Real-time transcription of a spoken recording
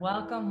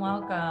Welcome,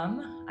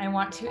 welcome. I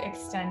want to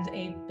extend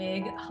a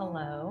big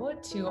hello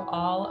to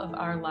all of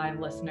our live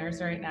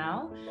listeners right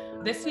now.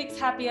 This week's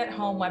Happy at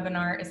Home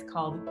webinar is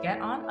called Get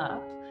On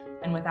Up.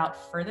 And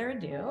without further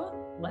ado,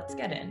 let's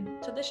get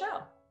into the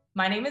show.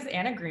 My name is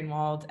Anna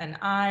Greenwald, and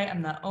I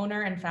am the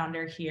owner and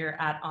founder here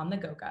at On the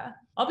Goga.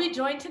 I'll be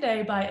joined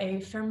today by a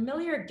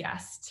familiar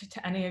guest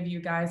to any of you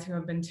guys who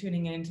have been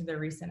tuning into the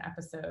recent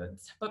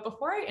episodes. But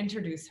before I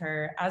introduce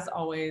her, as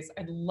always,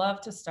 I'd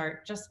love to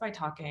start just by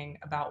talking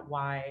about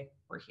why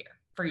we're here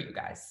for you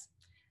guys.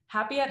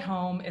 Happy at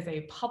Home is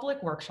a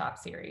public workshop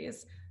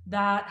series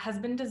that has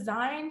been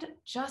designed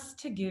just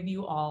to give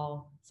you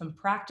all some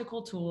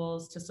practical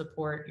tools to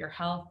support your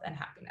health and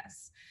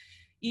happiness,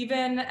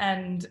 even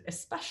and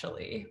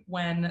especially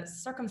when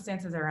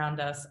circumstances around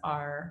us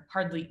are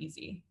hardly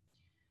easy.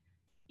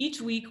 Each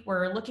week,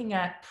 we're looking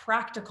at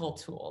practical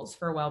tools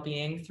for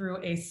well-being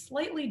through a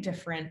slightly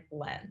different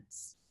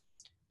lens.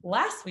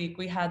 Last week,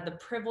 we had the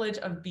privilege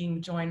of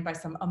being joined by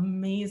some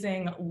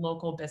amazing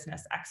local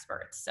business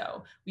experts.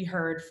 So we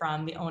heard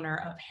from the owner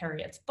of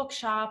Harriet's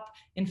Bookshop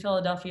in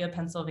Philadelphia,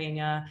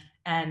 Pennsylvania,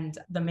 and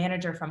the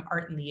manager from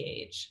Art in the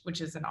Age,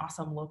 which is an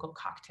awesome local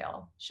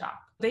cocktail shop.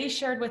 They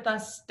shared with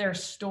us their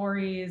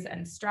stories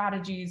and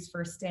strategies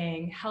for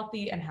staying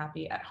healthy and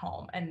happy at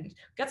home, and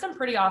got some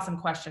pretty awesome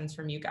questions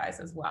from you guys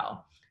as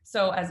well.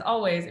 So as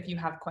always, if you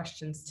have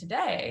questions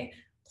today,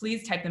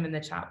 please type them in the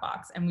chat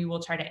box and we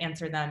will try to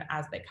answer them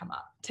as they come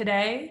up.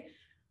 Today,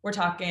 we're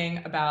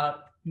talking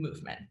about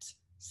movement.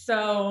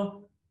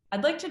 So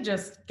I'd like to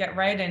just get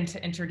right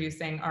into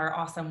introducing our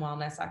awesome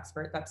wellness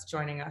expert that's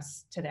joining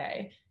us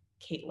today,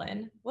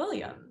 Caitlyn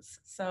Williams.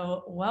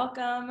 So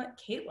welcome,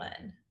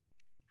 Caitlyn.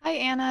 Hi,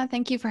 Anna.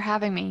 Thank you for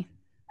having me.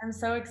 I'm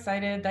so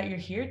excited that you're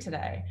here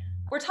today.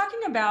 We're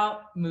talking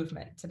about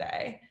movement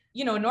today.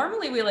 You know,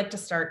 normally we like to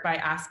start by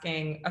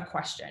asking a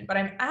question, but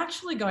I'm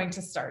actually going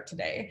to start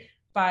today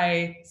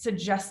by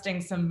suggesting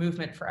some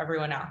movement for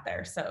everyone out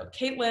there. So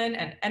Caitlyn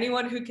and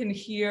anyone who can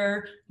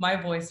hear my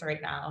voice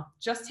right now,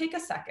 just take a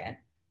second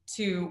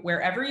to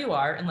wherever you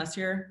are, unless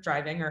you're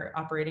driving or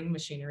operating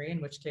machinery,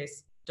 in which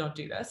case don't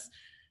do this.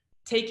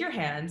 Take your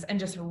hands and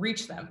just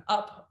reach them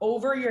up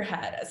over your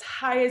head as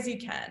high as you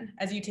can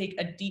as you take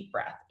a deep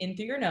breath in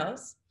through your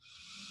nose.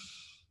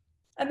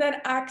 And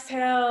then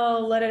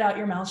exhale, let it out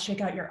your mouth,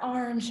 shake out your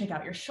arms, shake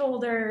out your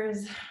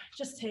shoulders.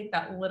 Just take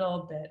that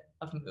little bit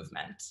of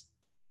movement.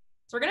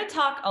 So we're going to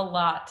talk a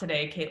lot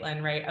today,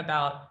 Caitlyn, right,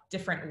 about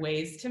different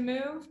ways to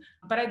move,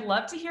 but I'd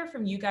love to hear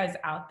from you guys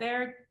out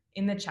there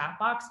in the chat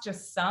box,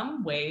 just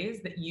some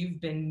ways that you've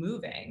been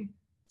moving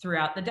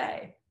throughout the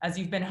day as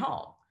you've been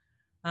home.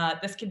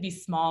 This could be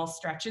small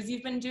stretches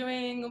you've been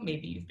doing.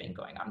 Maybe you've been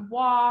going on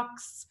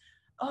walks.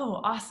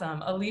 Oh,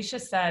 awesome. Alicia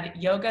said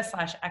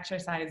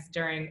yoga/exercise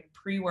during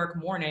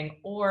pre-work morning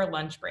or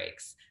lunch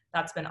breaks.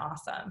 That's been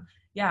awesome.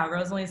 Yeah,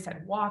 Rosalie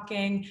said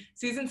walking.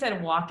 Susan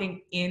said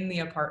walking in the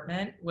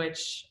apartment,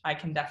 which I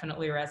can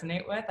definitely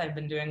resonate with. I've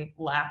been doing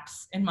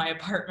laps in my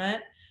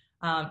apartment,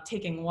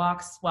 taking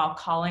walks while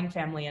calling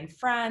family and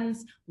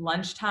friends,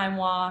 lunchtime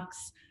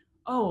walks.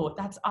 Oh,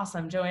 that's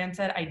awesome. Joanne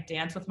said, I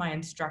dance with my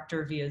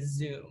instructor via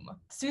Zoom.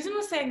 Susan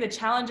was saying the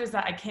challenge is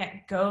that I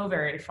can't go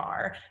very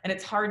far and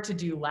it's hard to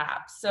do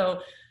laps.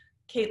 So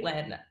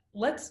Caitlyn,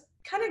 let's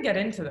kind of get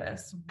into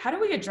this. How do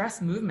we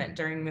address movement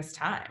during this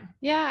time?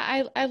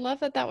 Yeah, I love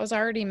that that was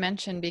already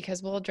mentioned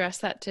because we'll address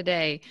that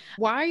today.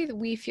 Why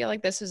we feel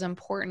like this is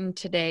important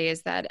today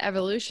is that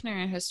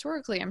evolutionary and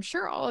historically, I'm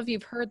sure all of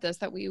you've heard this,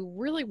 that we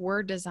really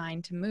were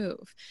designed to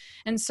move.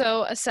 And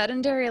so a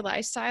sedentary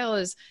lifestyle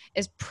is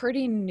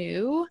pretty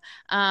new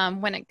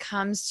when it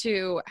comes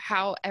to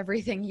how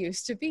everything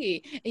used to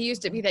be. It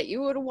used to be that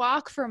you would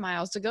walk for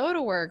miles to go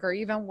to work or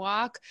even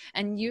walk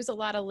and use a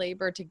lot of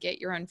labor to get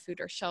your own food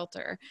or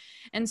shelter.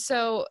 And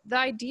so the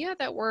idea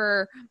that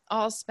we're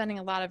all spending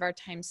a lot of our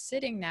time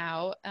sitting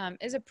now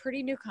is a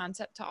pretty new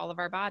concept to all of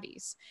our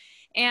bodies.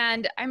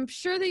 And I'm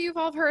sure that you've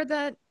all heard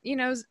that, you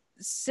know,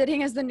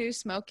 sitting is the new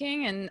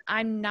smoking. And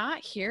I'm not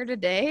here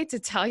today to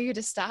tell you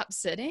to stop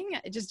sitting.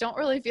 I just don't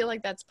really feel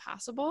like that's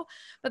possible.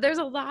 But there's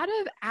a lot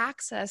of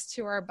access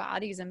to our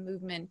bodies and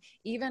movement,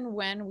 even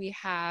when we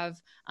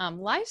have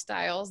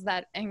lifestyles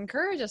that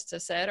encourage us to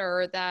sit,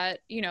 or that,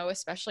 you know,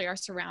 especially our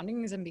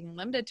surroundings and being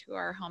limited to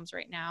our homes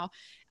right now,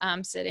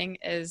 sitting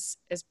is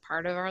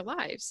part of our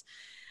lives.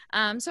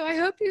 So I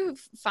hope you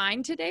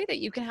find today that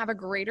you can have a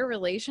greater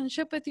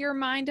relationship with your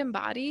mind and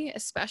body,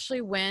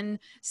 especially when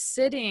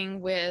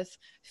sitting with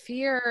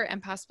fear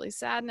and possibly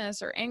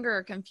sadness or anger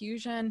or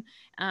confusion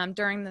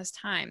during this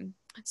time.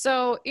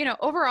 So, you know,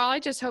 overall, I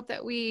just hope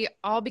that we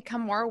all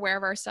become more aware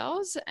of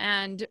ourselves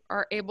and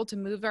are able to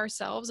move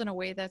ourselves in a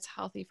way that's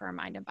healthy for our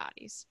mind and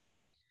bodies.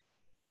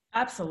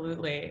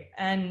 Absolutely.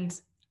 And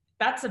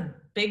that's a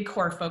big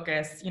core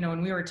focus, you know,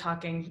 when we were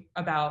talking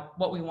about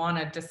what we want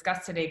to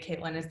discuss today,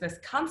 Caitlyn, is this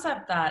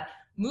concept that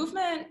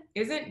movement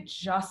isn't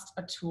just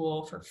a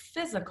tool for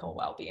physical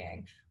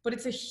well-being, but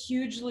it's a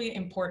hugely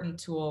important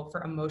tool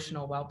for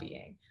emotional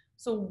well-being.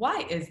 So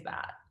why is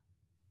that?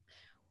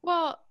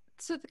 Well,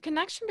 So the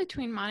connection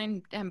between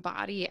mind and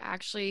body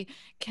actually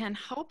can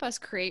help us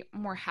create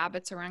more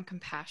habits around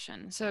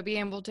compassion. So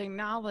being able to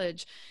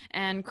acknowledge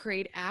and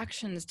create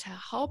actions to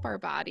help our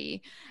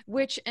body,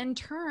 which in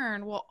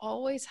turn will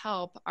always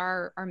help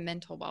our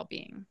mental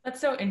well-being. That's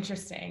so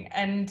interesting.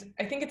 And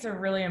I think it's a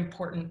really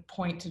important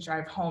point to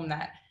drive home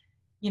that,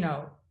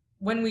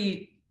 when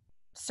we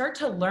start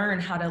to learn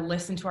how to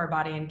listen to our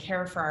body and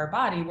care for our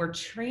body, we're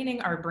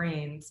training our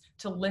brains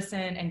to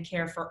listen and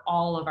care for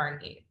all of our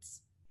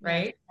needs, Yes,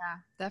 right? yeah,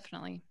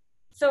 definitely.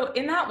 So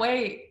in that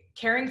way,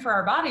 caring for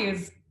our body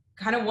is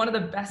kind of one of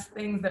the best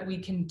things that we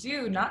can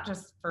do, not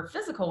just for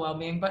physical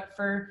well-being, but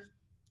for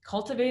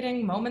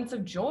cultivating moments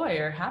of joy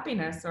or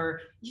happiness,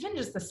 or even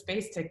just the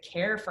space to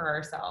care for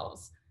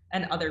ourselves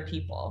and other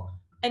people.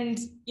 And,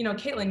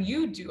 Caitlyn,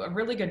 you do a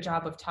really good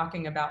job of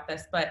talking about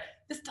this, but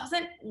this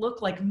doesn't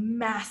look like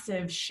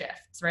massive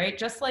shifts, right?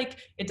 Just like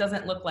it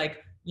doesn't look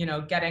like,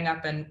 getting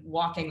up and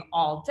walking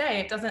all day.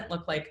 It doesn't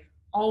look like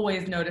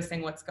always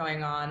noticing what's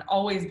going on,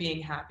 always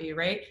being happy,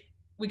 right?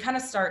 We kind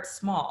of start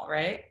small,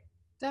 right?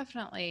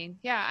 Definitely.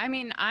 Yeah. I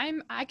mean,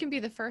 I can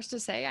be the first to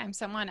say I'm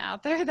someone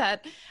out there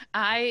that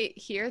I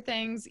hear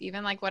things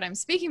even like what I'm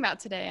speaking about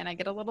today and I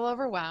get a little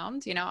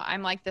overwhelmed.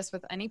 I'm like this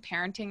with any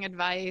parenting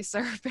advice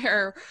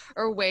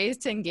or ways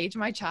to engage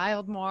my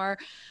child more.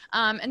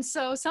 And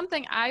so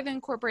something I've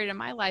incorporated in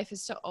my life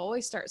is to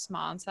always start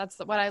small. And so that's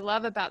what I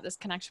love about this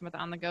connection with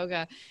On the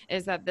Goga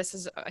is that this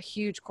is a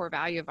huge core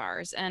value of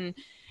ours.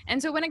 And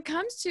so when it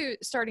comes to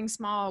starting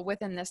small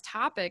within this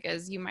topic,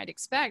 as you might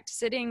expect,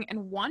 sitting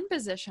in one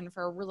position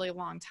for a really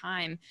long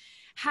time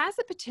has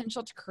the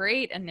potential to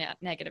create a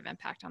negative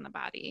impact on the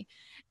body.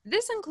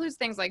 This includes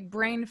things like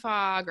brain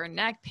fog or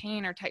neck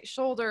pain or tight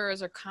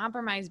shoulders or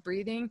compromised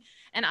breathing.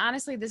 And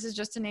honestly, this is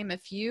just to name a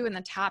few in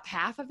the top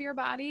half of your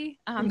body.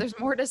 There's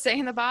more to say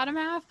in the bottom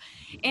half.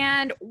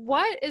 And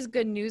what is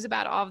good news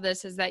about all of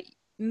this is that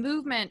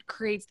movement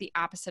creates the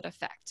opposite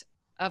effect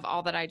of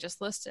all that I just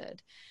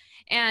listed.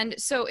 And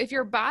so if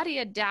your body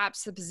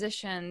adapts the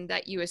position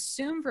that you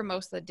assume for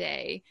most of the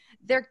day,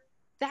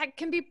 that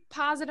can be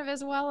positive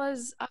as well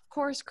as, of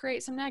course,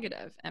 create some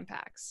negative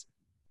impacts.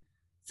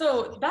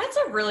 So that's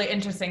a really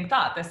interesting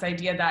thought, this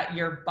idea that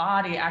your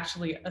body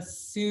actually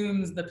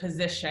assumes the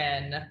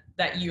position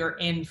that you're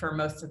in for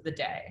most of the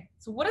day.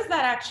 So what does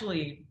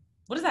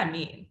that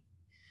mean?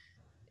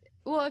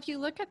 Well, if you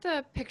look at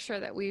the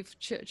picture that we've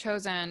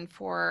chosen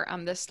for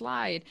this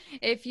slide,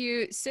 if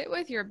you sit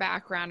with your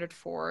back rounded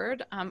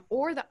forward,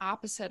 or the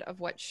opposite of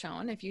what's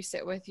shown, if you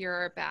sit with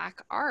your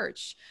back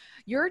arched,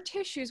 your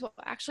tissues will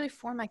actually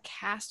form a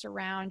cast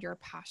around your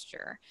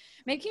posture,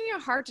 making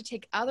it hard to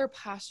take other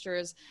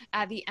postures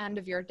at the end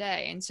of your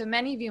day. And so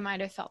many of you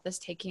might have felt this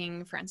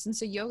taking, for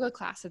instance, a yoga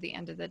class at the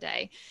end of the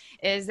day,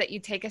 is that you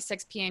take a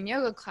 6 p.m.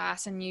 yoga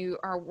class and you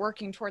are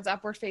working towards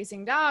upward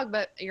facing dog,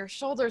 but your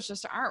shoulders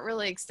just aren't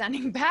really extending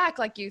back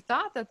like you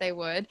thought that they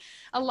would.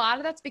 A lot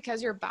of that's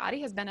because your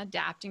body has been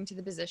adapting to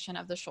the position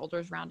of the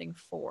shoulders rounding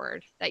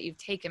forward that you've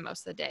taken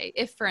most of the day,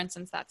 if, for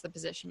instance, that's the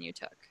position you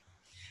took.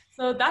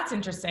 So that's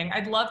interesting.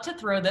 I'd love to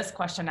throw this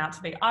question out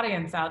to the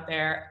audience out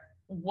there.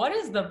 What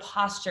is the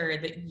posture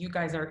that you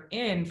guys are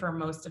in for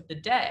most of the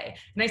day?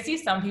 And I see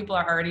some people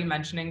are already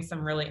mentioning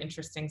some really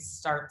interesting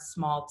start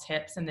small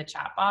tips in the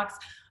chat box.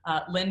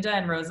 Linda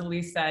and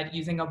Rosalie said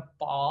using a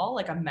ball,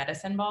 like a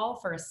medicine ball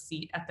for a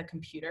seat at the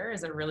computer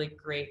is a really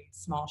great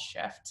small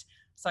shift.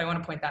 So I want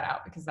to point that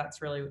out because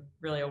that's really,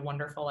 really a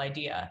wonderful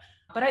idea.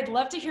 But I'd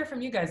love to hear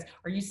from you guys.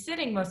 Are you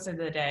sitting most of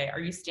the day? Are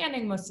you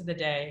standing most of the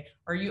day?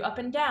 Are you up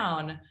and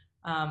down?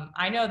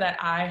 I know that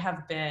I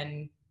have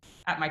been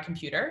at my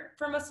computer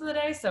for most of the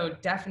day, so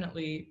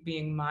definitely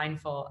being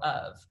mindful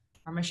of,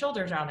 are my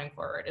shoulders rounding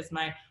forward?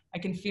 I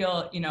can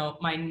feel,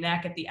 my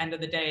neck at the end of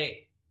the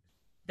day,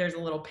 there's a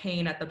little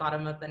pain at the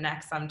bottom of the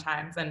neck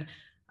sometimes, and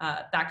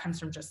that comes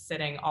from just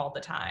sitting all the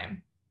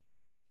time.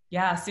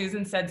 Yeah,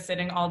 Susan said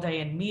sitting all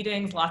day in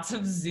meetings, lots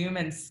of Zoom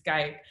and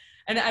Skype.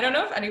 And I don't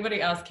know if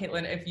anybody else,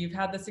 Caitlyn, if you've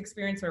had this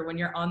experience where when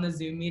you're on the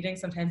Zoom meeting,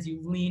 sometimes you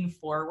lean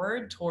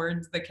forward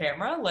towards the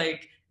camera,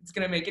 like it's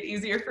going to make it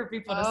easier for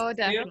people to see you.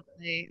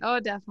 Definitely. Oh,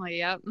 definitely.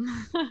 Yep.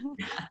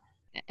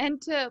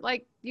 And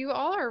you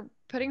all are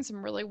putting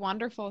some really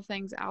wonderful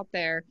things out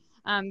there,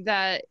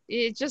 that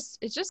it's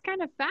just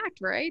kind of fact,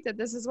 right? That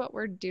this is what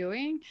we're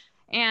doing.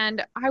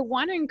 And I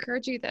want to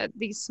encourage you that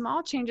these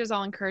small changes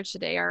I'll encourage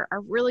today are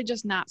really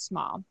just not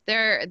small.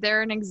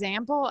 They're an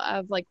example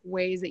of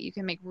ways that you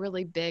can make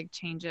really big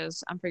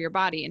changes for your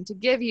body. And to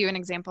give you an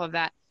example of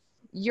that,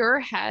 your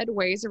head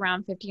weighs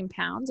around 15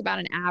 pounds, about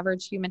an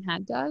average human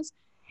head does.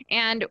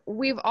 And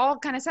we've all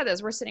kind of said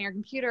this. We're sitting at our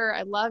computer.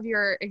 I love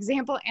your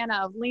example,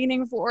 Anna, of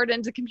leaning forward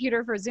into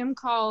computer for Zoom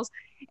calls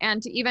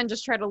and to even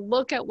just try to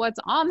look at what's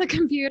on the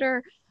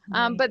computer.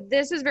 But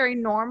this is very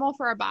normal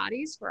for our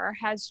bodies, for our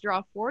heads to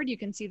draw forward. You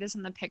can see this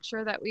in the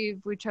picture that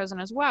we've chosen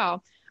as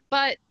well.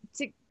 But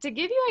to to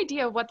give you an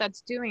idea of what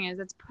that's doing is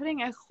it's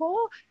putting a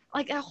whole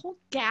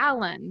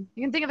gallon.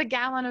 You can think of a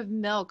gallon of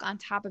milk on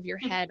top of your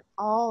head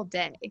all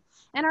day.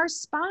 And our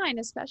spine,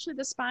 especially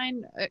the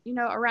spine,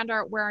 around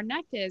where our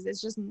neck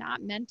is just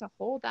not meant to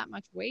hold that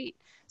much weight.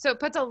 So it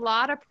puts a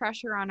lot of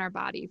pressure on our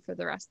body for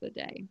the rest of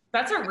the day.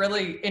 That's a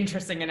really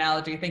interesting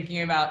analogy,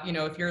 thinking about,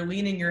 if you're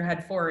leaning your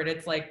head forward,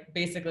 it's like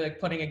basically like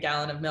putting a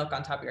gallon of milk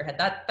on top of your head.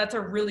 That's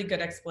a really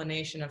good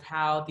explanation of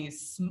how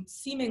these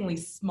seemingly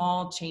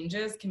small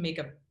changes can make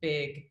a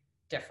big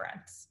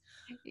difference.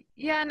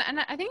 Yeah, and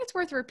I think it's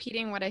worth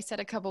repeating what I said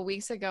a couple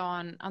weeks ago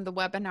on the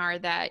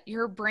webinar, that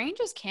your brain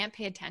just can't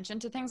pay attention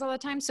to things all the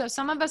time. So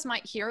some of us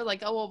might hear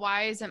like, oh, well,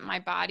 why isn't my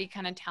body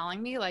kind of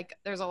telling me like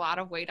there's a lot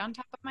of weight on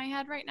top of my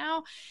head right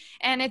now?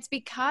 And it's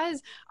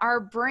because our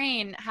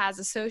brain has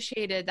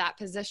associated that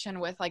position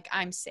with like,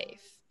 I'm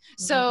safe.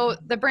 So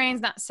the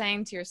brain's not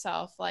saying to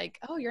yourself like,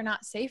 oh, you're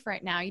not safe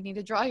right now, you need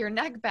to draw your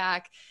neck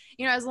back.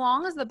 As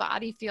long as the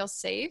body feels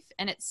safe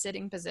in its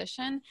sitting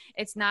position,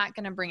 it's not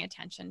going to bring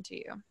attention to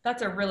you.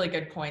 That's a really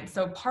good point.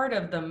 So part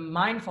of the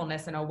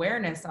mindfulness and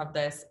awareness of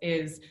this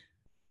is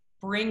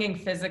bringing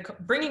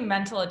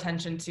mental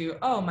attention to,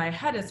 oh, my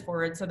head is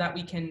forward, so that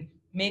we can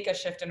make a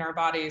shift in our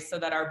bodies so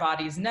that our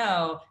bodies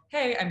know,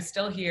 hey, I'm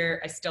still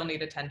here, I still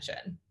need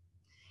attention.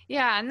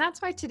 Yeah, and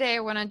that's why today I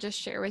want to just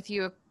share with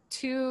you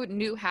two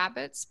new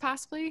habits,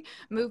 possibly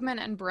movement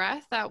and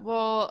breath, that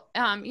will,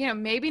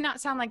 maybe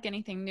not sound like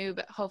anything new,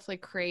 but hopefully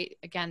create,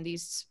 again,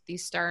 these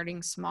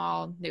starting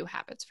small new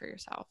habits for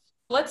yourself.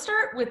 Let's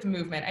start with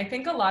movement. I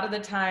think a lot of the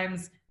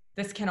times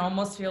this can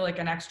almost feel like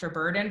an extra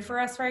burden for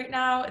us right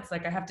now. It's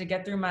like I have to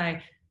get through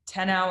my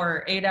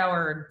 10-hour,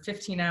 8-hour,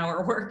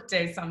 15-hour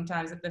workday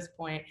sometimes at this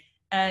point.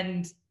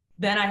 And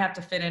then I have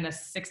to fit in a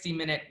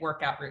 60-minute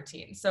workout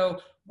routine. So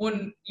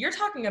when you're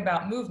talking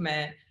about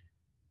movement,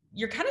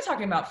 you're kind of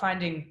talking about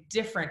finding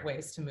different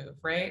ways to move,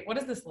 right? What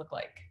does this look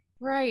like?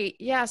 Right.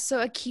 Yeah.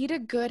 So a key to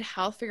good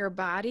health for your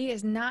body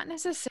is not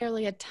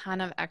necessarily a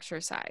ton of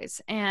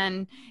exercise.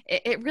 And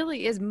it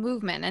really is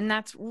movement. And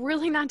that's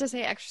really not to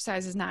say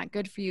exercise is not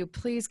good for you.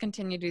 Please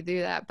continue to do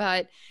that.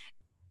 But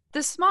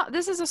this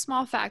is a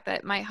small fact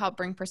that might help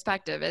bring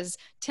perspective, is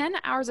 10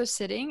 hours of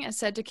sitting is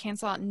said to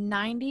cancel out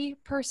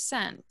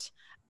 90%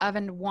 of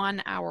a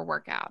 1 hour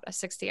workout, a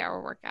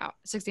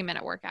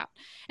 60-minute workout.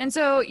 And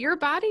so your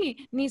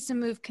body needs to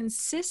move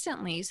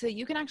consistently so that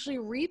you can actually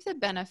reap the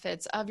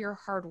benefits of your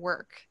hard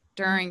work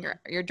during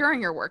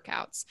your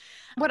workouts.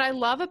 What I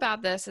love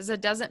about this is it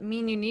doesn't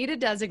mean you need a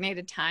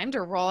designated time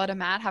to roll out a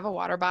mat, have a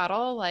water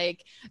bottle,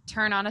 like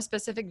turn on a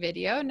specific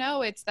video.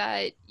 No, it's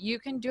that you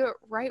can do it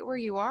right where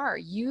you are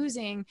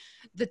using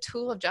the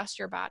tool of just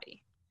your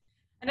body.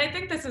 And I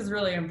think this is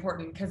really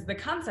important because the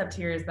concept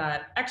here is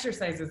that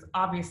exercise is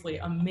obviously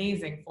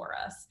amazing for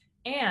us.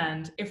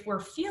 And if we're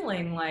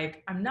feeling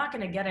like I'm not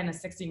going to get in a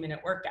 60-minute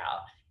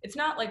workout, it's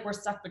not like we're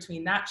stuck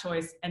between that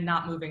choice and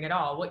not moving at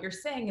all. What you're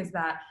saying is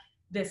that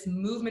this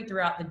movement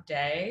throughout the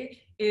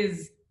day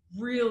is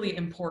really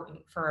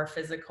important for our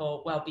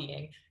physical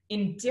well-being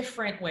in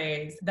different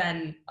ways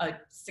than a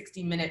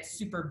 60-minute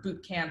super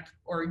boot camp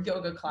or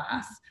yoga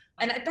class.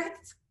 And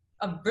that's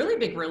a really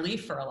big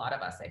relief for a lot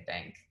of us, I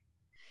think.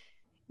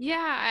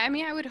 Yeah, I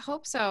mean, I would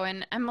hope so.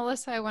 And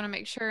Melissa, I want to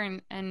make sure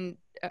and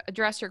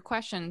address your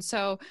question.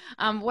 So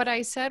what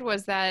I said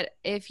was that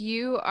if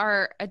you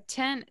are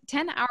 10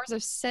 hours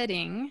of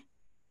sitting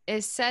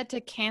is said to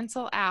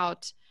cancel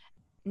out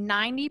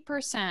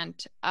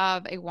 90%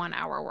 of a 1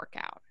 hour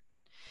workout.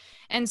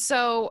 And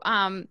so,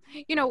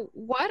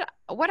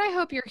 what I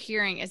hope you're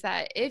hearing is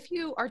that if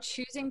you are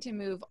choosing to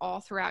move all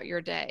throughout your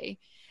day,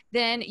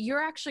 then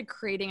you're actually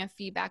creating a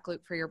feedback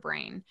loop for your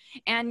brain.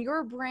 And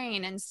your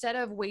brain, instead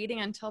of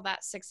waiting until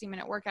that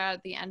 60-minute workout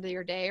at the end of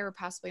your day or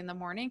possibly in the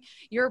morning,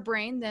 your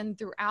brain then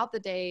throughout the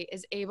day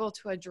is able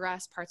to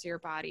address parts of your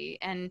body.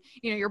 And,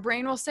 your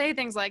brain will say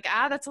things like,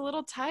 that's a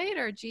little tight,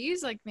 or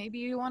geez, like maybe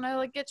you want to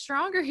like get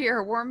stronger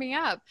here, warm me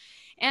up.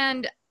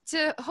 And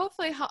to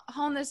hopefully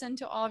hone this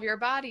into all of your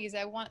bodies,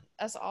 I want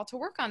us all to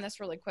work on this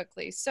really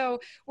quickly. So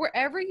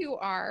wherever you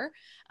are,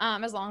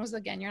 as long as,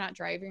 again, you're not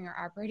driving or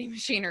operating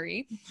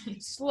machinery,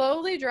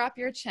 slowly drop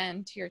your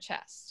chin to your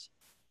chest.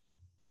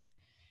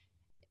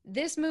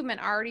 This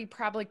movement already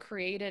probably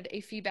created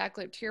a feedback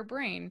loop to your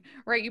brain,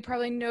 right? You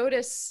probably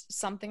notice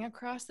something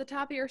across the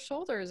top of your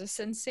shoulders, a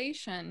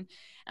sensation,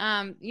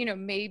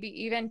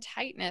 maybe even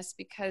tightness,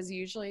 because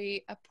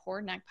usually a poor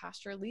neck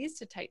posture leads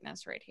to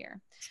tightness right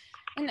here.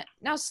 And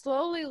now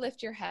slowly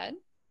lift your head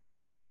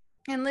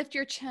and lift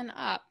your chin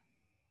up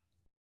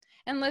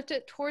and lift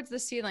it towards the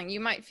ceiling. You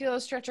might feel a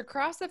stretch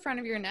across the front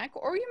of your neck,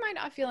 or you might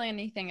not feel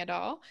anything at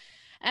all.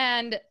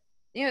 And,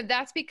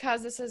 that's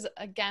because this is,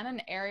 again,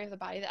 an area of the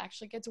body that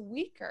actually gets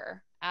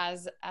weaker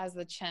as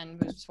the chin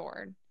moves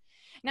forward.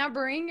 Now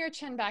bring your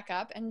chin back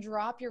up and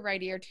drop your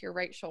right ear to your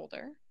right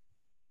shoulder.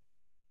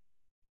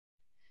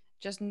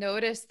 Just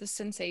notice the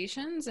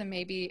sensations and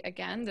maybe,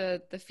 again,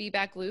 the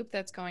feedback loop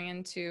that's going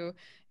into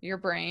your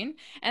brain.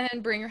 And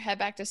then bring your head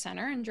back to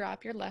center and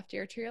drop your left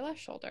ear to your left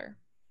shoulder.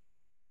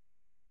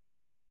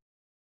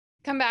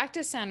 Come back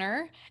to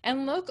center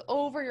and look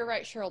over your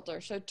right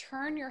shoulder. So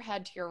turn your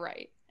head to your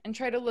right and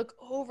try to look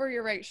over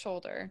your right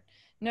shoulder.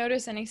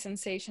 Notice any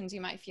sensations you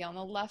might feel on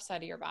the left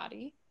side of your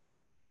body.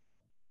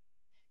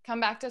 Come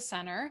back to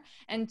center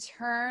and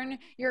turn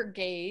your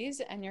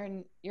gaze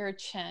and your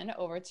chin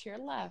over to your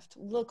left.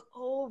 Look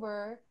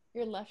over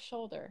your left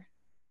shoulder.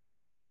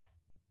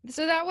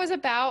 So that was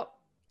about,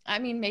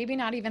 maybe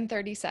not even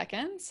 30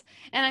 seconds.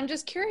 And I'm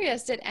just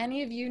curious, did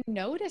any of you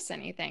notice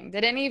anything?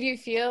 Did any of you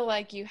feel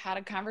like you had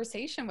a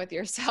conversation with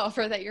yourself,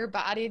 or that your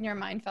body and your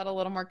mind felt a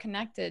little more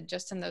connected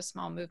just in those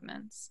small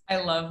movements? I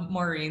love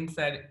Maureen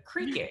said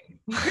creaking.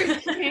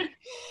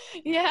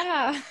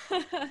 Yeah.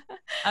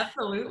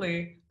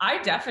 Absolutely. I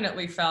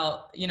definitely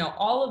felt,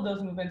 all of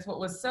those movements. What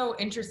was so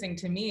interesting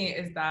to me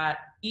is that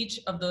each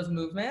of those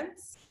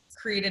movements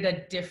created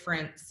a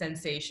different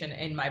sensation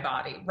in my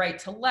body, right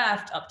to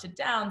left, up to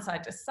down,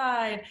 side to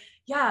side.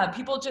 Yeah,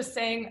 people just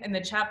saying in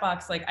the chat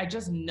box, like, I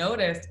just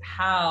noticed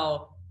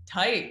how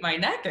tight my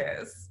neck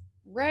is.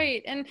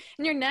 Right. And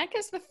your neck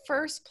is the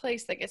first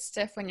place that gets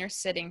stiff when you're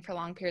sitting for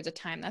long periods of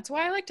time. That's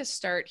why I like to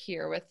start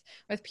here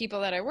with people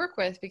that I work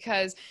with,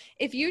 because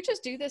if you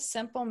just do this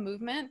simple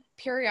movement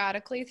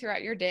periodically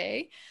throughout your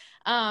day,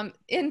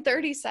 in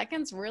 30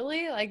 seconds,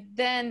 really, like,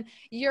 then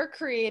you're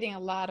creating a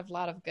lot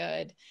of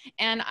good.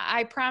 And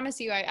I promise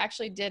you, I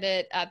actually did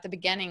it at the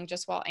beginning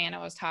just while Anna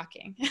was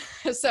talking.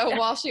 So Yeah.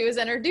 while she was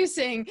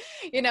introducing,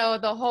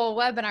 the whole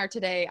webinar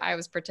today, I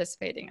was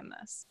participating in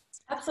this.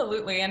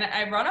 Absolutely. And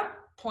I want to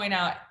point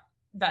out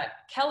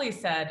that Kelly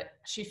said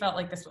she felt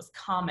like this was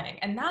calming.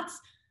 And that's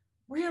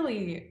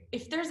really,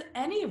 if there's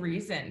any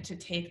reason to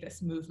take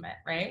this movement,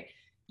 right?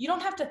 You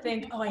don't have to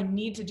think, oh, I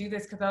need to do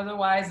this because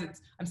otherwise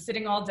I'm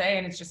sitting all day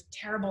and it's just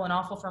terrible and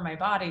awful for my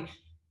body.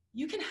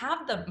 You can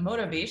have the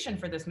motivation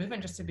for this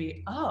movement just to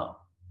be, oh,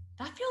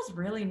 that feels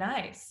really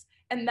nice.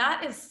 And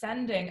that is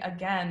sending,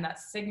 again, that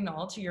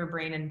signal to your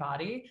brain and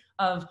body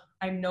of,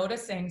 I'm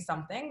noticing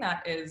something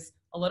that is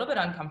a little bit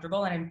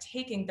uncomfortable and I'm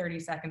taking 30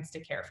 seconds to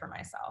care for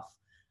myself.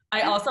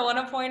 I also want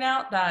to point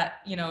out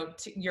that,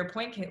 to your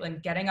point,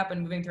 Caitlyn, getting up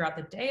and moving throughout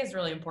the day is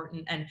really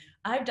important. And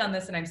I've done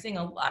this, and I'm seeing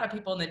a lot of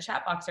people in the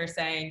chat box are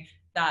saying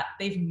that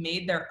they've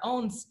made their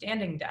own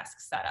standing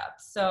desk setup.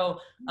 So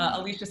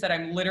Alicia said,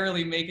 I'm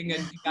literally making a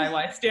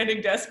DIY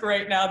standing desk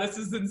right now. This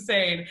is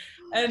insane.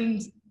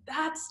 And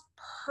that's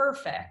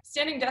perfect.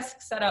 Standing desk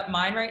setup,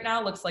 mine right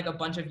now looks like a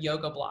bunch of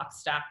yoga blocks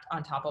stacked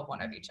on top of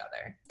one of each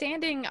other.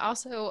 Standing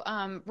also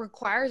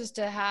requires us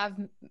to have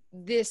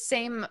the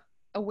same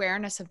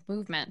awareness of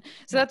movement.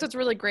 So that's what's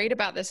really great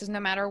about this, is no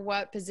matter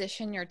what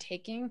position you're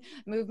taking,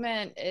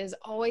 movement is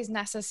always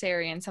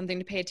necessary and something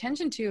to pay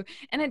attention to.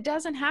 And it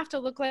doesn't have to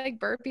look like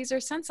burpees or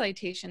sun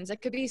salutations.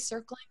 It could be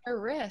circling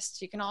your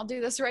wrists. You can all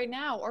do this right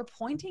now, or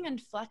pointing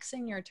and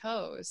flexing your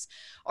toes,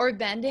 or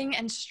bending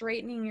and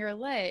straightening your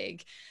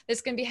leg.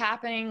 This can be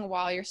happening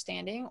while you're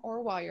standing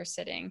or while you're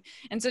sitting.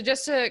 And so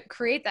just to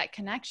create that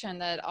connection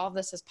that all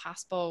this is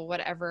possible,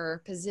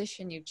 whatever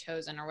position you've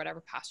chosen or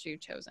whatever posture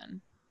you've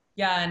chosen.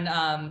 Yeah,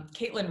 and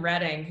Caitlin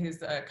Redding,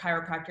 who's a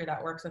chiropractor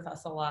that works with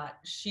us a lot,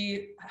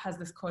 she has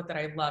this quote that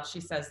I love. She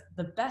says,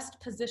 the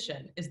best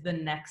position is the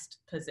next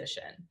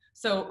position.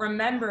 So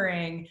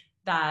remembering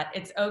that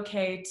it's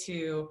okay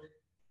to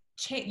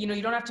change,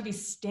 you don't have to be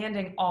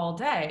standing all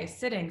day,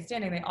 sitting,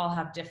 standing, they all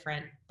have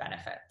different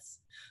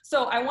benefits.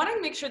 So I want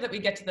to make sure that we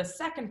get to the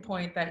second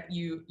point that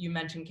you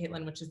mentioned,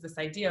 Caitlin, which is this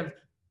idea of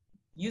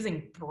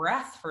using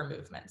breath for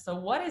movement. So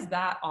what is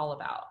that all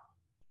about?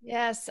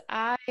 Yes,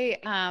 I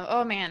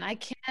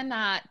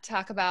cannot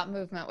talk about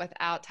movement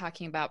without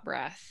talking about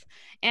breath.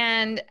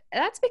 And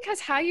that's because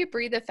how you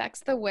breathe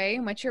affects the way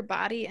in which your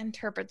body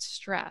interprets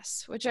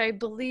stress, which I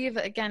believe,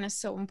 again, is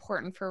so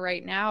important for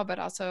right now, but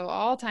also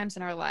all times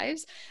in our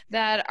lives,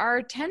 that our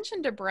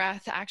attention to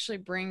breath actually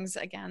brings,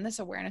 again, this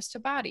awareness to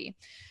body.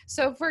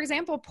 So, for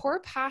example, poor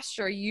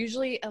posture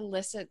usually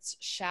elicits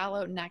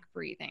shallow neck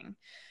breathing,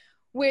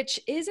 which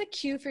is a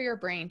cue for your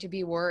brain to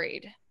be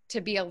worried, to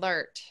be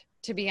alert,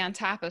 to be on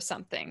top of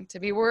something, to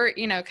be worried,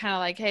 kind of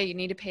like, hey, you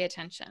need to pay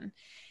attention.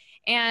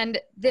 And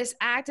this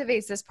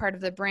activates this part of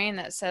the brain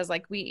that says,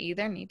 like, we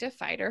either need to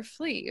fight or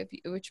flee,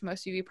 which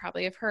most of you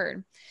probably have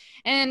heard.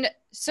 And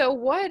so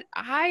what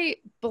I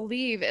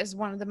believe is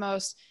one of the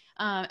most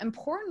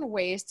important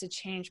ways to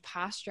change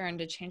posture and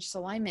to change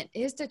alignment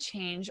is to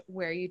change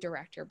where you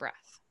direct your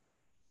breath.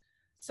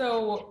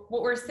 So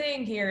what we're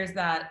saying here is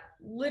that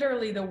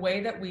literally the way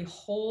that we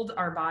hold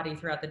our body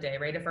throughout the day,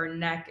 right? If our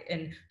neck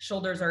and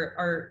shoulders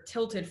are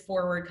tilted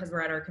forward because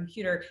we're at our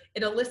computer,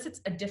 it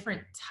elicits a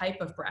different type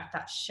of breath,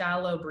 that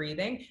shallow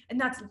breathing. And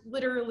that's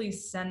literally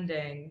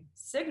sending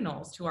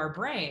signals to our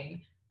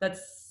brain that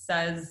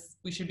says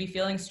we should be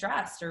feeling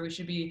stressed, or we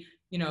should be,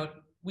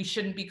 we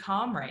shouldn't be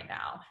calm right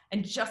now.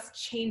 And just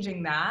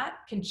changing that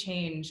can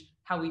change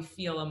how we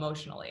feel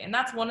emotionally. And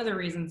that's one of the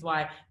reasons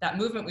why that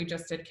movement we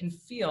just did can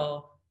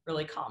feel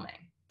really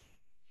calming.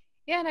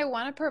 Yeah, and I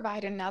want to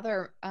provide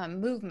another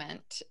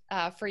movement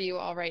for you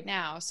all right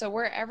now. So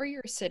wherever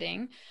you're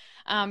sitting,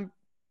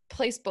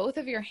 place both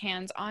of your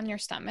hands on your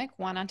stomach,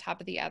 one on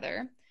top of the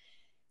other.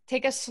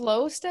 Take a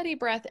slow, steady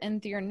breath in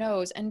through your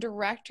nose and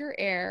direct your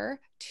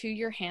air to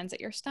your hands at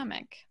your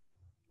stomach.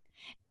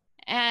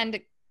 And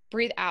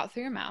breathe out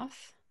through your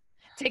mouth.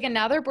 Take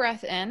another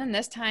breath in, and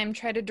this time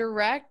try to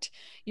direct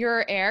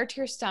your air to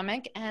your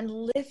stomach and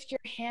lift your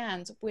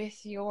hands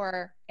with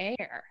your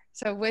air.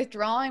 So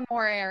withdrawing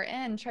more air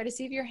in, try to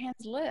see if your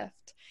hands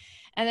lift.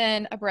 And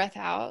then a breath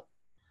out.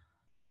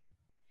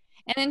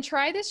 And then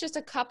try this just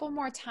a couple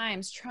more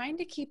times, trying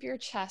to keep your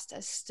chest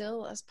as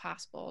still as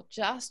possible.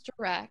 Just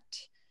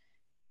direct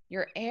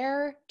your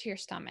air to your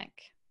stomach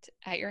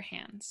at your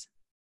hands.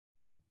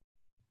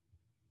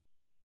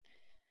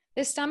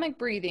 This stomach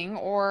breathing,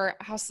 or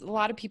how a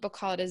lot of people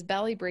call it as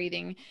belly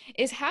breathing,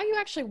 is how you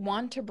actually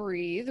want to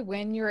breathe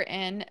when you're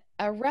in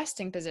a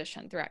resting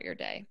position throughout your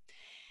day.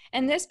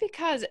 And this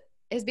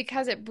is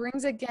because it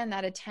brings again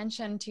that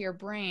attention to your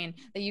brain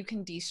that you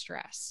can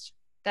de-stress.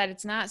 That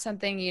it's not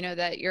something,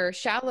 that your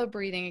shallow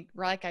breathing,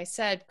 like I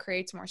said,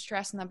 creates more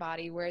stress in the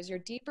body, whereas your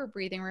deeper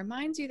breathing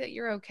reminds you that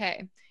you're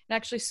okay. It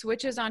actually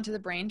switches onto the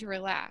brain to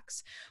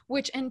relax,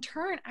 which in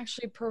turn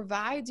actually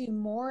provides you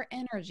more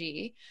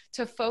energy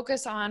to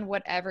focus on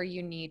whatever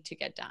you need to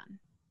get done.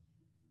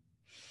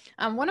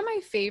 One of my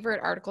favorite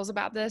articles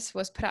about this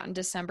was put out in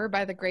December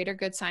by the Greater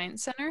Good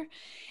Science Center.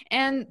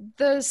 And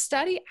the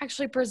study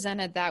actually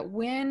presented that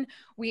when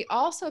we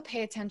also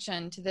pay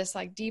attention to this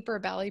like deeper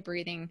belly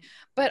breathing,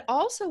 but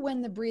also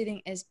when the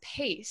breathing is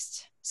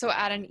paced, so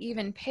at an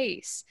even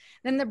pace,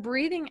 then the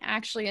breathing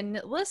actually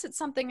elicits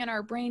something in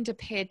our brain to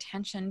pay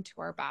attention to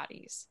our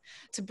bodies.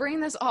 To bring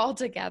this all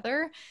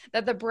together,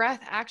 that the breath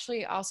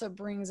actually also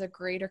brings a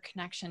greater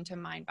connection to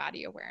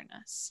mind-body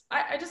awareness.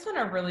 I just want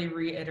to really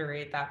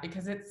reiterate that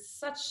because it's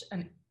such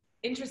an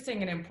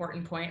interesting and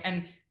important point.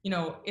 And,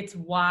 it's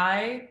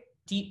why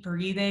deep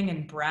breathing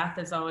and breath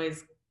is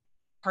always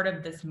part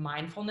of this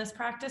mindfulness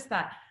practice,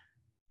 that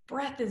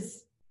breath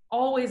is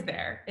always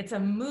there. It's a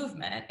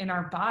movement in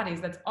our bodies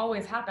that's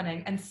always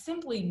happening. And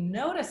simply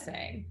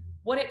noticing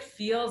what it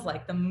feels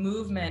like, the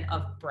movement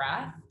of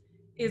breath,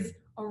 is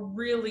a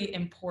really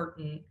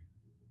important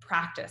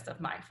practice of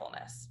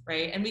mindfulness,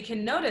 right? And we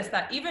can notice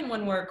that even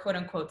when we're quote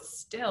unquote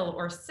still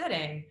or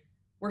sitting,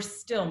 we're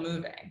still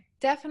moving.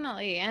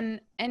 Definitely.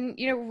 And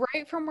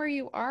right from where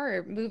you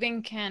are,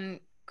 moving can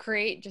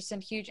create just a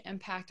huge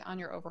impact on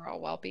your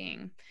overall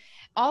well-being.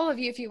 All of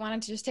you, if you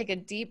wanted to just take a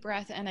deep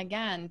breath in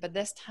again, but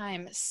this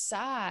time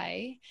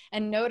sigh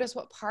and notice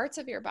what parts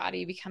of your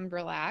body become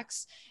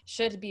relaxed.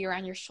 Should be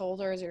around your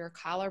shoulders or your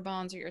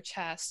collarbones or your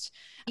chest.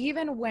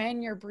 Even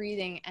when you're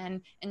breathing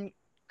and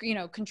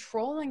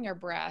controlling your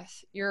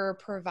breath, you're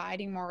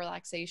providing more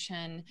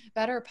relaxation,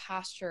 better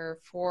posture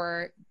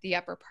for the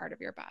upper part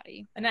of your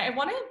body. And I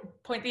want to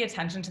point the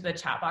attention to the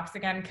chat box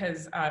again,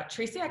 because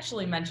Tracy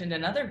actually mentioned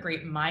another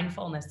great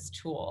mindfulness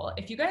tool.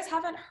 If you guys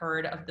haven't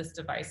heard of this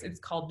device, it's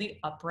called the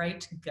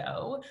Upright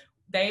Go.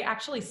 They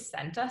actually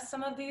sent us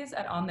some of these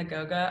at On the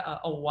Goga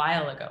a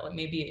while ago,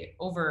 maybe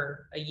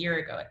over a year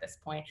ago at this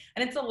point.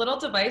 And it's a little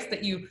device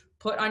that you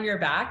put on your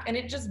back and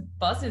it just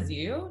buzzes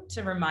you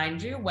to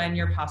remind you when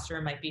your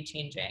posture might be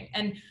changing.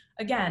 And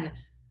again,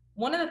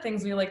 one of the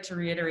things we like to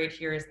reiterate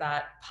here is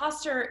that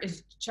posture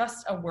is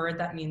just a word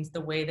that means the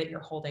way that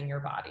you're holding your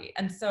body.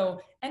 And so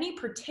any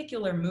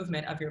particular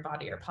movement of your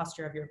body or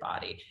posture of your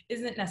body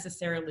isn't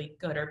necessarily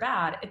good or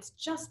bad. It's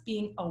just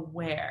being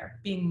aware,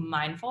 being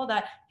mindful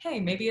that,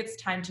 hey, maybe it's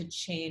time to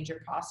change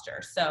your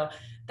posture. So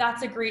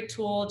that's a great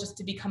tool just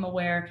to become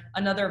aware.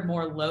 Another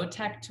more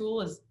low-tech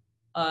tool is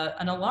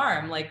an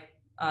alarm. Like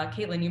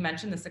Caitlyn, you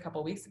mentioned this a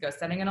couple of weeks ago,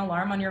 setting an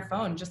alarm on your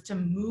phone just to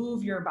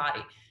move your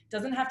body.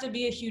 Doesn't have to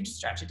be a huge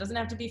stretch. It doesn't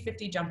have to be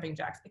 50 jumping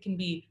jacks. It can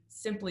be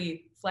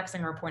simply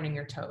flexing or pointing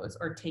your toes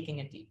or taking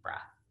a deep breath.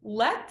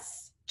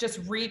 Let's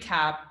just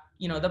recap,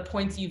 the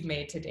points you've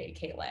made today,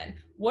 Caitlyn.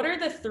 What are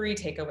the 3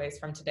 takeaways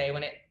from today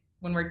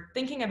when we're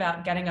thinking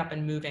about getting up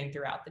and moving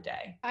throughout the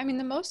day? I mean,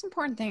 the most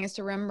important thing is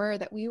to remember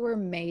that we were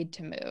made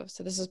to move.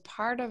 So this is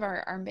part of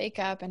our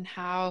makeup and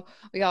how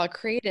we all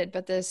created,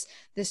 but this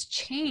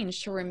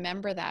change, to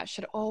remember that,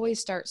 should always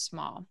start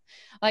small.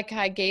 Like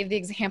I gave the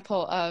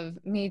example of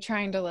me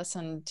trying to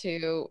listen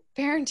to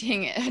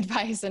parenting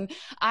advice, and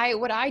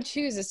what I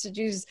choose is to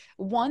choose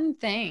one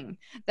thing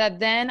that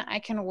then I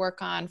can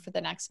work on for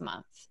the next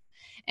month.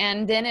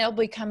 And then it'll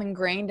become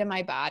ingrained in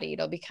my body.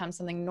 It'll become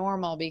something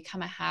normal,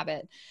 become a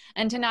habit.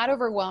 And to not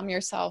overwhelm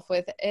yourself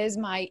with, is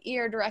my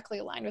ear directly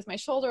aligned with my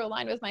shoulder,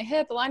 aligned with my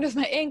hip, aligned with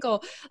my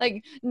ankle?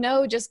 Like,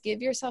 no, just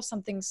give yourself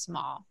something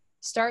small.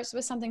 Starts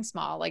with something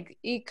small. Like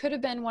it could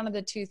have been one of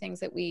the 2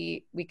 things that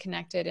we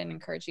connected and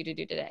encouraged you to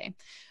do today.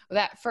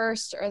 That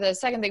first, or the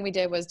second thing we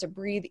did, was to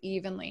breathe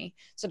evenly.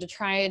 So to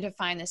try to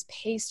find this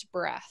paced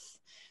breath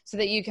so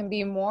that you can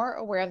be more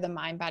aware of the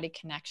mind-body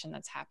connection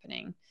that's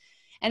happening.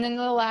 And then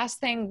the last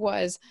thing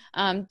was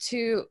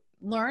to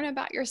learn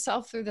about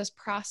yourself through this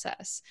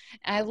process.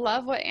 And I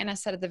love what Anna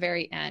said at the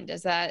very end,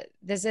 is that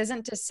this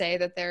isn't to say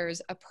that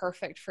there's a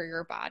perfect for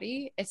your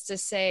body. It's to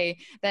say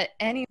that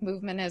any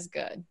movement is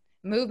good.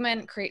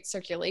 Movement creates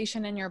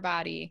circulation in your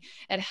body.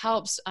 It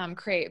helps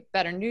create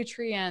better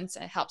nutrients.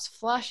 It helps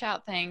flush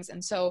out things.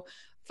 And so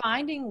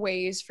finding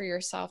ways for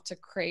yourself to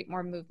create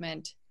more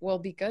movement will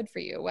be good for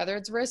you, whether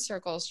it's wrist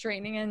circles,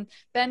 straightening and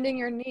bending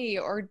your knee,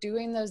 or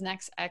doing those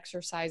next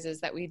exercises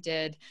that we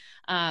did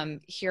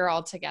here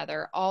all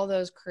together. All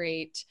those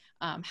create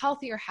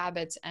healthier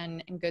habits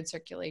and good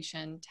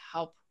circulation to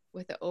help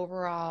with the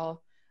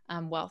overall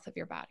wealth of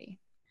your body.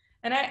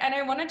 And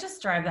I want to just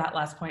drive that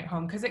last point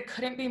home because it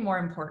couldn't be more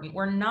important.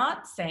 We're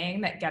not saying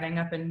that getting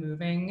up and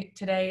moving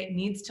today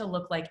needs to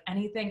look like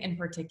anything in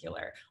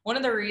particular. One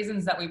of the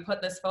reasons that we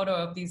put this photo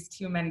of these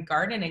two men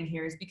gardening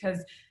here is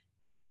because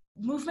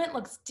movement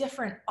looks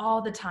different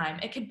all the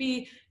time. It could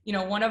be,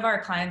 one of our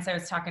clients, I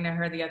was talking to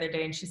her the other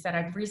day and she said,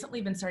 I've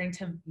recently been starting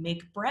to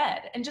make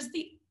bread, and just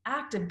the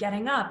act of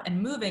getting up and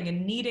moving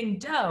and kneading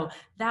dough,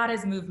 that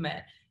is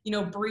movement.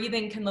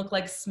 Breathing can look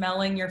like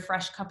smelling your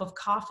fresh cup of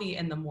coffee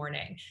in the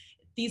morning.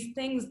 These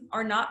things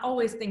are not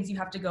always things you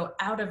have to go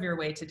out of your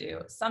way to do.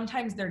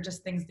 Sometimes they're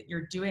just things that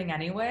you're doing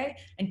anyway,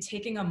 and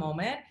taking a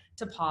moment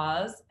to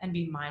pause and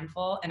be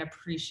mindful and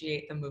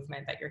appreciate the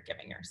movement that you're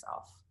giving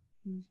yourself.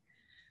 Mm.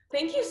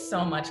 Thank you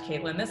so much,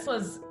 Caitlyn. This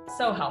was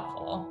so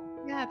helpful.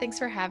 Yeah, thanks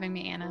for having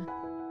me, Anna.